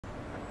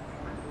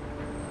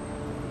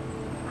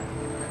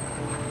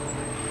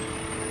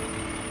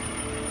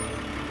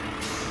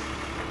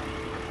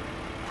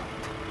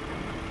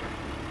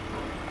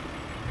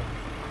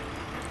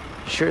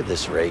Sure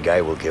this Ray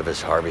guy will give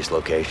us Harvey's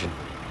location?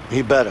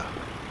 He better.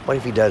 What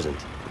if he doesn't?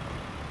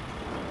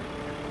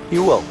 He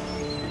will.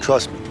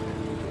 Trust me.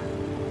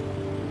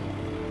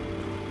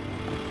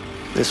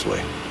 This way.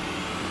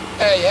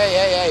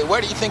 Hey,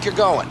 where do you think you're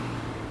going?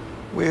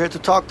 We're here to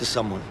talk to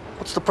someone.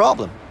 What's the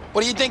problem?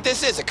 What do you think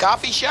this is, a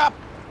coffee shop?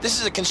 This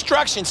is a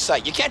construction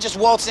site. You can't just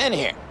waltz in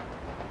here.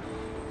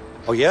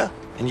 Oh yeah?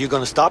 And you're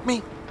gonna stop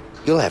me?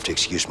 You'll have to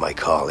excuse my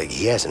colleague.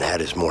 He hasn't had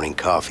his morning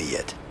coffee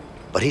yet.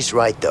 But he's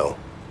right, though.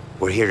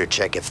 We're here to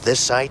check if this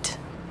site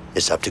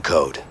is up to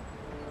code.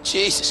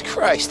 Jesus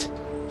Christ.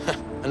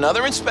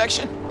 Another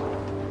inspection?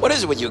 What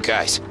is it with you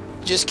guys?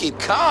 You just keep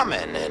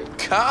coming and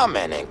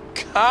coming and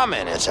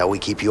coming. That's how we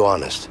keep you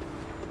honest.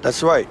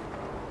 That's right.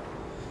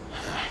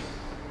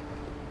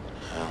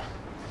 Well,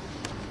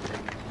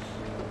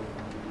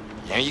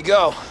 there you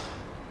go.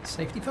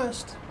 Safety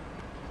first.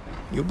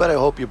 You better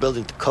hope you're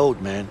building to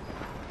code, man.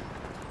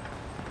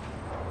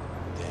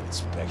 Damn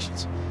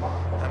inspections.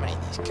 How many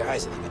of these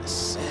guys are they gonna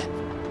send?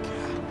 God.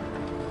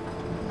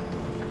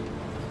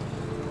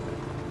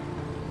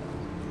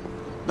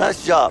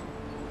 Nice job.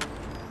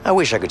 I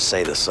wish I could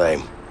say the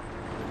same.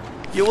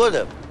 You would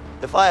have,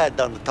 if I had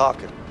done the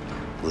talking.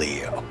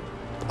 Leo.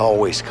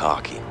 Always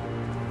cocky.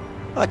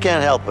 I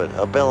can't help it.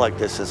 I've been like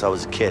this since I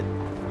was a kid.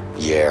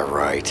 Yeah,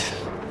 right.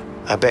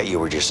 I bet you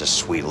were just a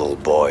sweet little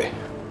boy.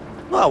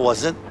 No, I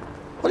wasn't.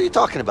 What are you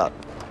talking about?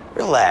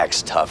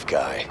 Relax, tough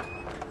guy.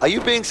 Are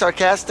you being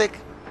sarcastic?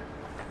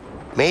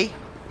 Me?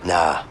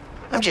 Nah.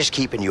 I'm just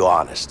keeping you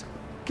honest.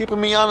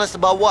 Keeping me honest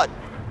about what?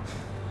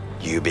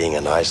 You being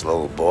a nice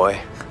little boy?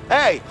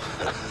 Hey!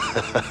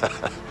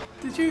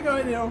 Did you go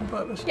in there on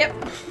purpose? Yep.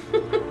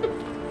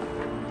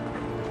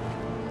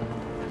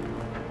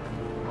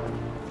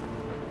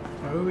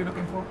 Who are we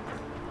looking for?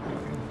 We're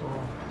looking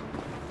for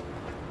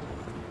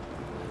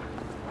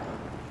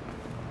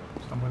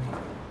somebody.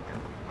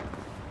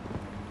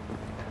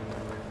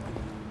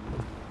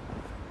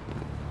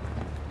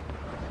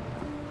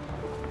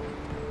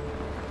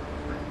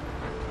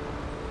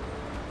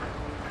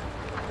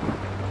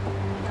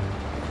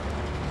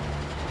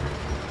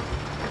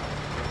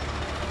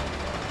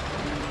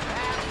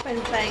 When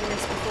playing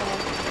this before,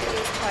 it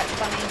was quite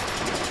funny.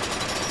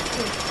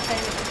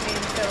 Playing it with me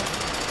and Phil.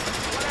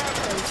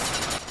 Because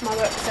my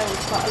work sells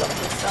quite a lot of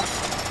this stuff.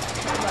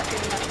 I like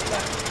doing that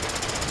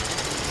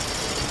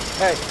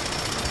Hey!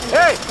 work.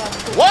 Hey!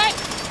 What?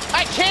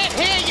 I can't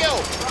hear you!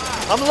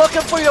 I'm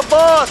looking for your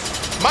boss!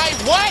 My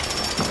what?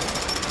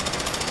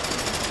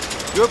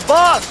 Your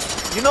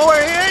boss! You know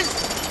where he is?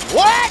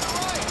 What?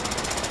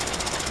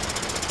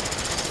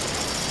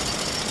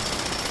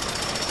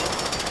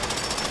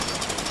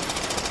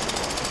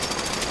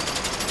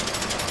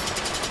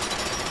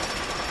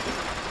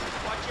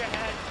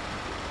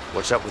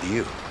 What's up with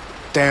you?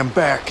 Damn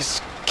back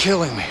is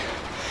killing me.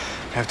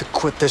 I have to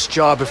quit this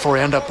job before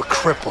I end up a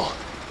cripple.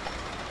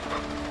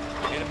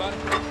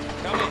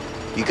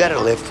 You gotta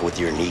lift with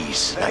your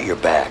knees, not your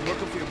back.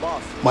 Looking for your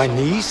boss. My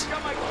knees?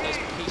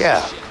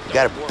 Yeah, you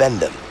gotta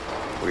bend them,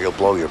 or you'll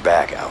blow your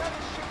back out.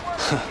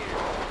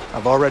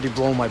 I've already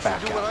blown my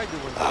back out.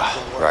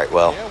 Right,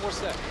 well,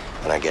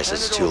 and I guess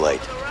it's too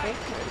late.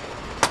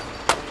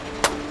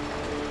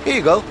 Here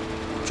you go.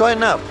 Try it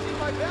now.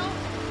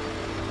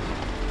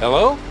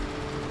 Hello?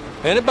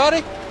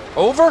 Anybody?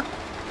 Over?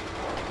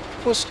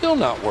 Well, still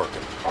not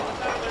working.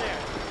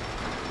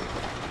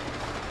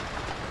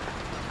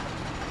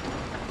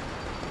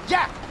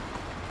 Yeah!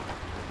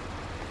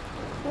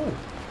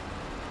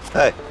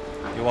 Hey.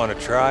 You want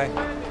to try?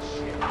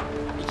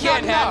 You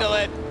can't handle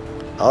it.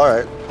 All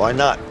right. Why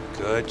not?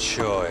 Good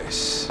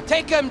choice.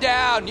 Take him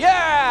down,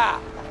 yeah!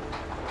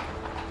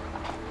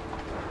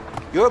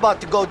 You're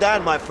about to go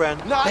down, my friend.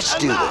 No, Let's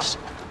I'm do not. this.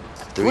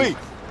 Three,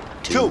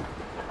 two, two,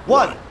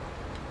 one.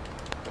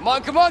 Come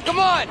on, come on, come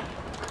on!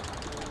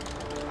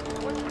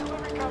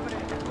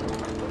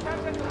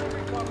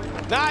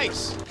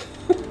 Nice!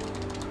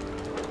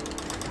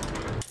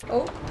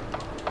 Oh,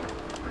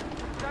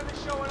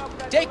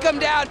 Take him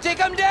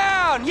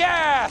down,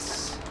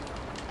 yes!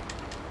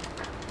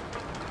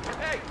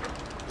 Hey!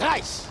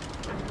 Nice!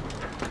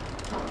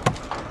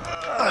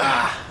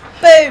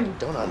 boom!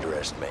 Don't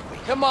underestimate me.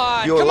 Come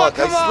on, Your come luck,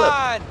 on, come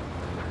I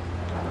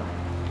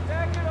on!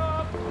 Back it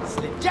up!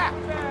 Yeah!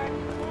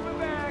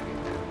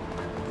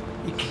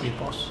 He could be a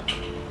boss.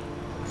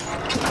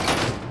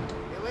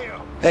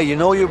 Hey, you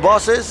know who your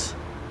boss is?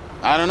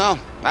 I don't know.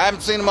 I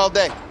haven't seen him all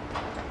day.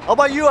 How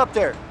about you up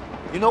there?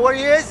 You know where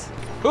he is?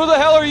 Who the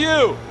hell are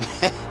you?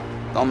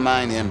 Don't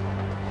mind him.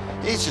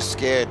 He's just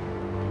scared.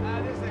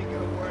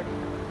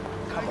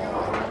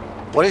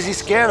 What is he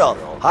scared of?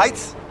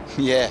 Heights?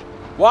 Yeah.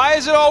 Why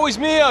is it always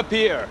me up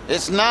here?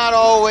 It's not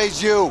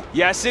always you.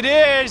 Yes, it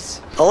is.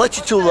 I'll let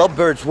you two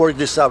lovebirds work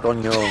this out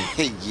on your own.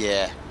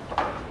 Yeah.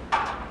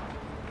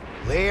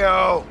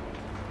 Leo!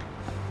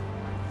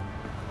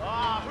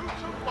 Who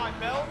took my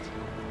belt?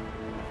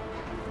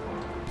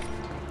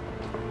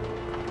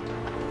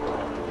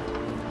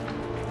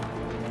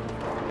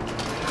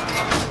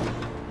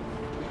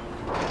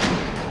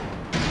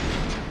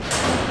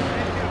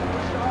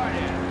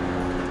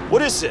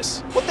 is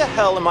this? What the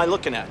hell am I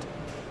looking at?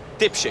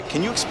 Dipshit,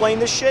 can you explain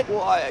this shit?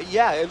 Well,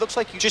 yeah, it looks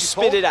like you Just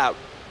spit it out.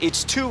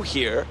 It's 2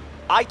 here.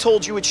 I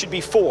told you it should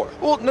be 4.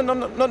 Well, no, No.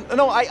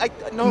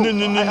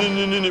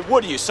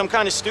 What are you, some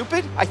kind of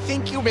stupid? I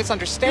think you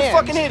misunderstand. You're a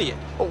fucking idiot.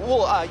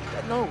 Well,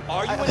 no.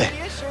 Are you an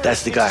idiot, sir?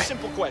 that's the It's guy. a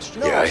simple question.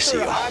 No, Yeah, I sir,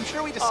 see you. I'm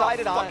sure we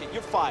decided on... Fuck it,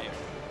 you're fired.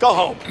 Go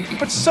home.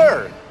 But,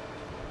 sir...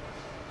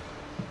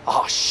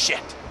 Oh,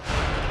 shit.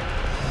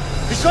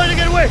 He's trying to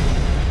get away.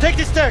 Take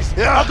the stairs.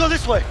 Yeah. I'll go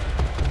this way.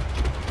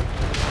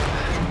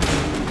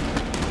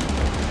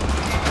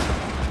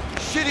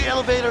 Shitty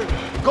elevator.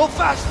 Go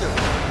faster.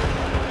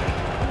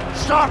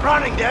 Stop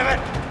running, damn it!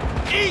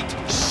 Eat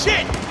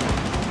shit!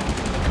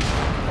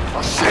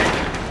 Oh, shit!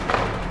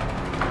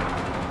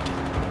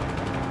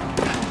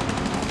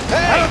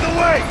 Hey! Out of the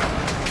way!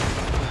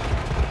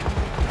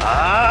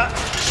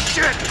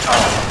 Shit! Oh.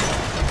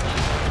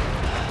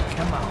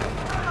 Come on.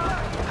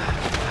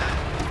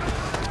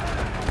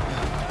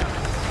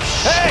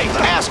 Hey,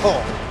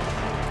 asshole!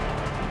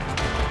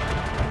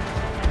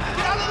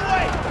 Get out of the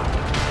way!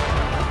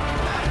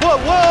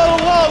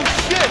 Whoa,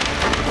 shit!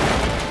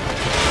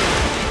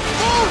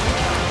 Move!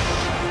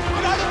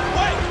 Get out of the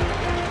way!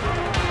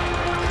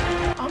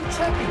 I'm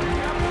checking.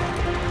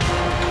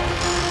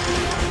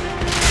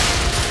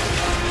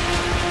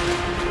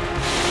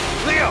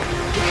 Leo,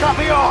 he cut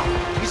me off!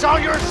 He's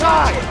on your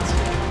side!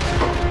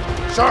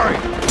 Sorry.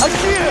 I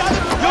see it!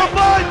 You're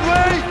mine,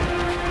 Ray!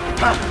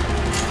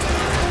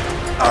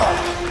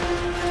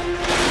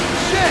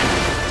 Shit!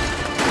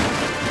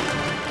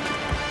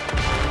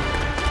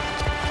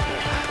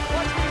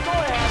 Watch where you're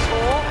going,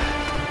 asshole!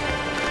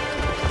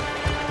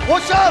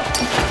 What's up?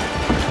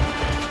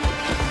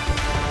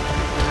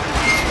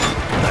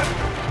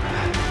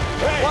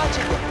 Hey. Watch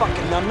it, you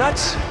fucking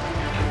numbnuts!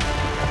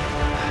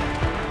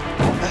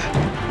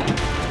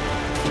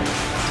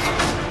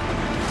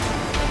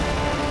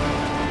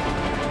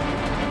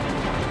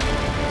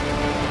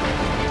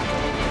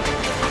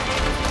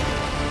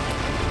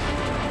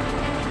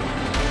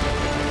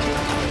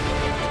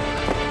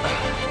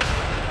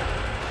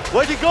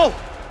 Where'd he go?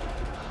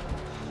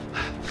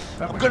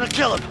 I'm gonna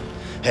kill him.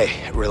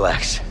 Hey,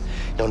 relax.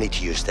 No need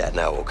to use that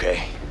now,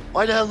 okay?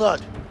 Why the hell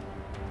not?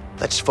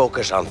 Let's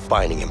focus on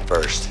finding him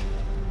first.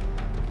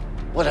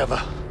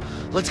 Whatever.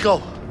 Let's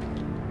go.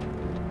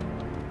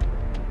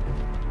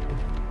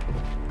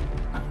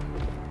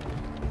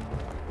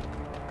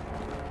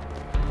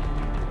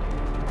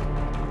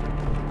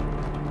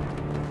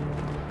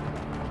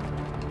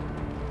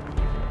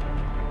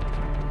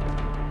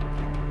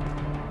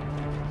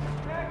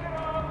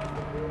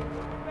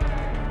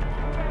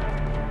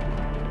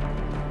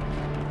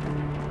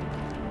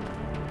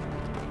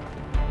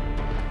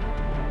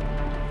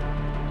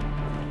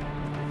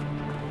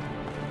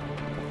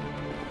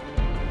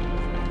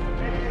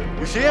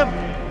 You see him?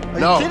 Are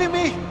No. you kidding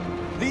me?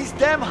 These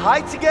damn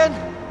heights again?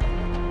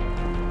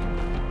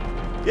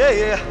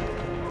 Yeah.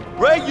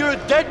 Ray, you're a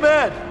dead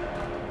man.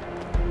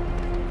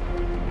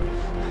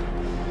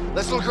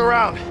 Let's look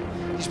around.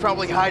 He's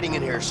probably hiding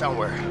in here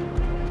somewhere.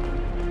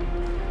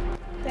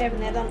 They're having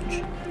their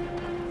lunch.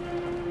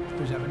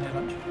 Who's having their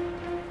lunch?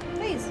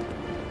 Please.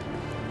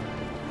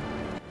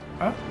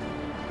 Huh?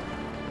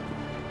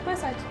 My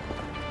side.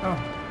 Oh.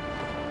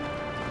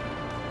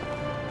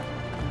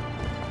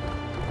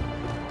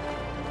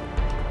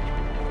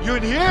 You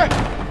in here?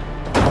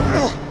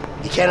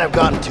 He can't have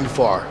gotten too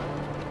far.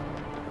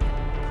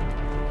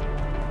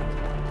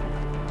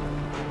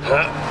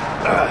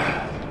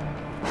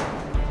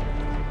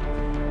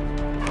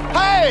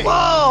 Hey!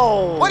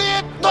 Whoa! What are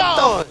you doing?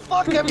 What the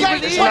fuck have you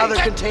been eating? Another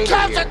container here.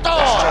 Let's check it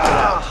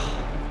out.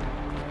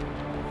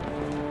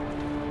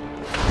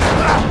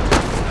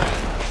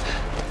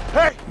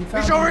 Hey!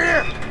 He's over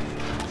here!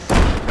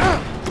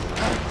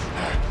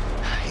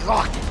 He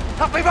locked it.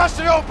 Help me bust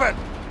it open!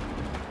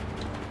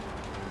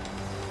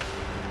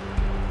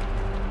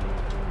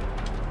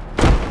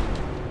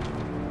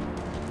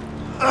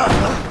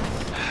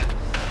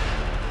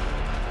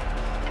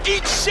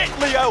 Eat shit,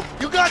 Leo!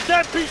 You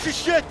goddamn piece of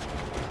shit!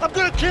 I'm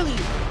gonna kill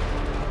you!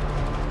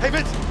 Hey,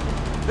 Vince,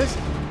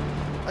 listen.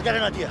 I got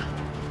an idea.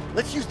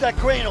 Let's use that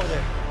crane over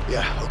there.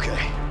 Yeah,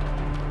 okay.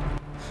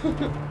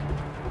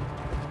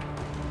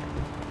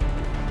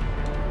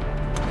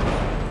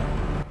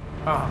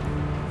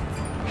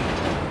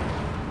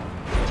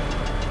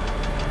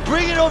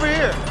 Bring it over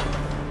here.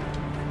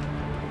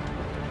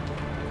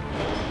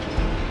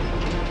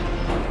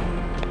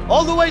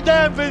 All the way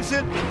down,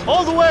 Vincent.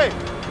 All the way.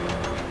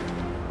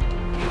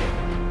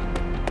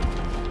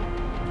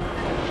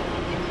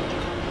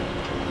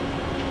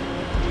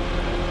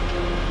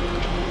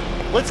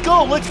 Let's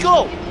go, let's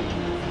go!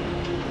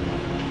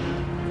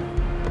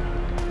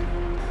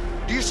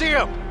 Do you see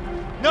him?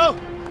 No,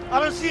 I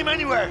don't see him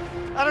anywhere.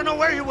 I don't know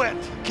where he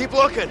went. Keep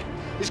looking.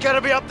 He's got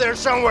to be up there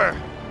somewhere.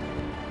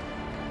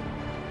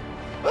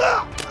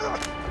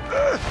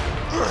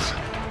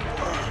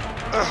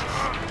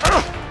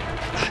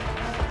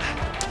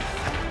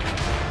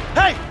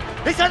 Hey,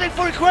 he's heading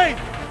for a crane.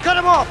 Cut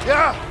him off.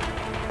 Yeah.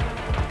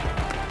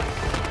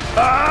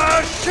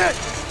 Ah, shit!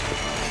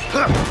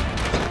 Come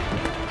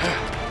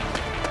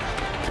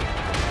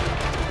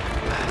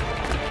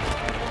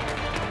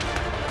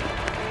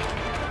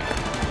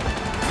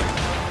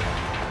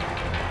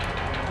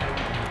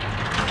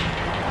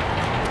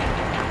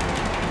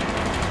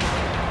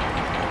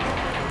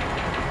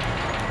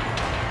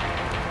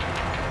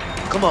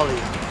on, Leo.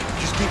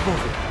 Just keep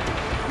moving.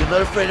 You're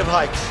not afraid of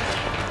heights.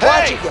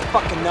 Watch it, you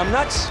fucking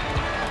numbnuts!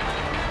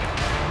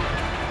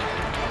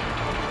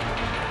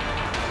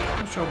 I'm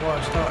not sure why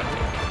I started it.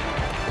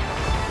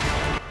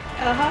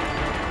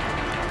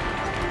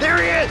 There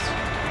he is!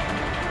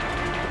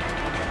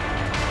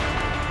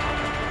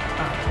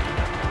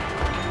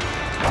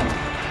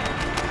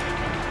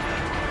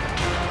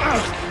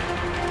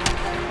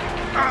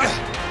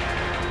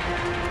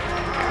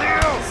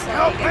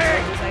 Help me!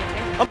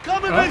 I'm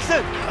coming,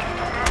 Vincent!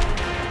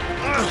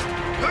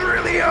 Hurry,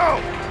 Leo!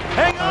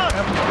 Hang on! I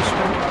haven't got a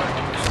sprint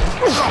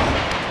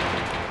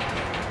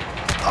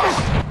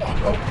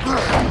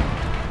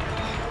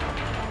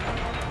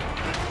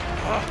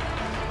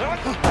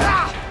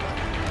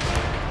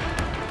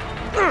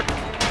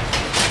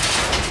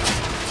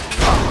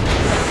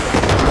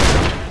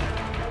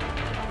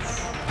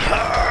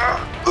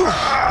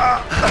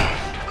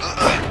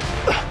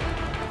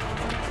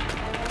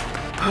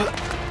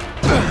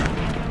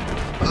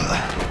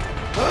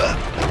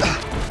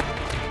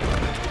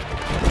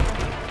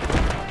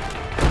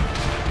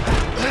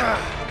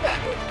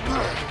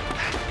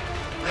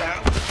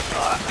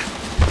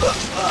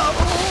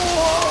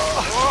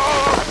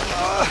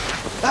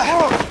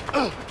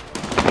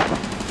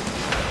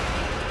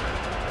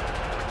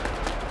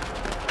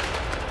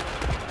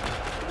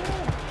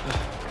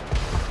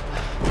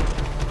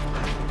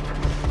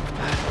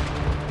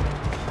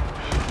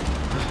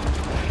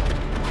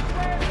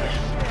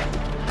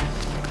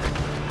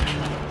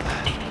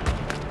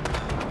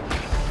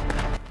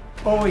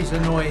always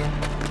annoying.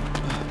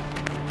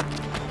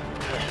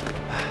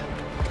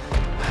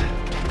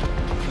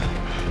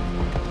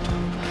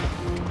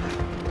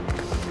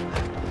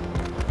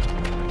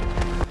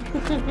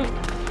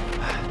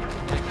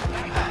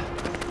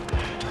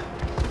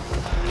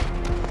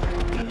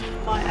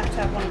 Might have to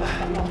have one of them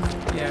come off.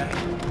 Yeah.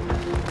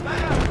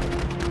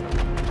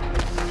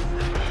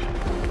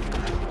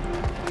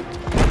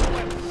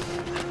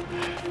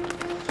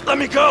 Let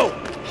me go!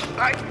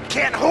 I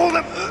can't hold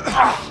him!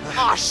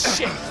 Ah,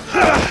 shit!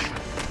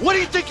 What do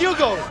you think you're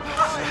going?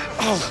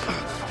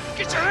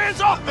 Get your hands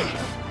off me!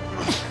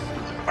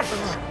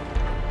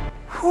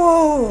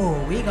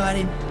 Whoa, we got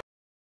him.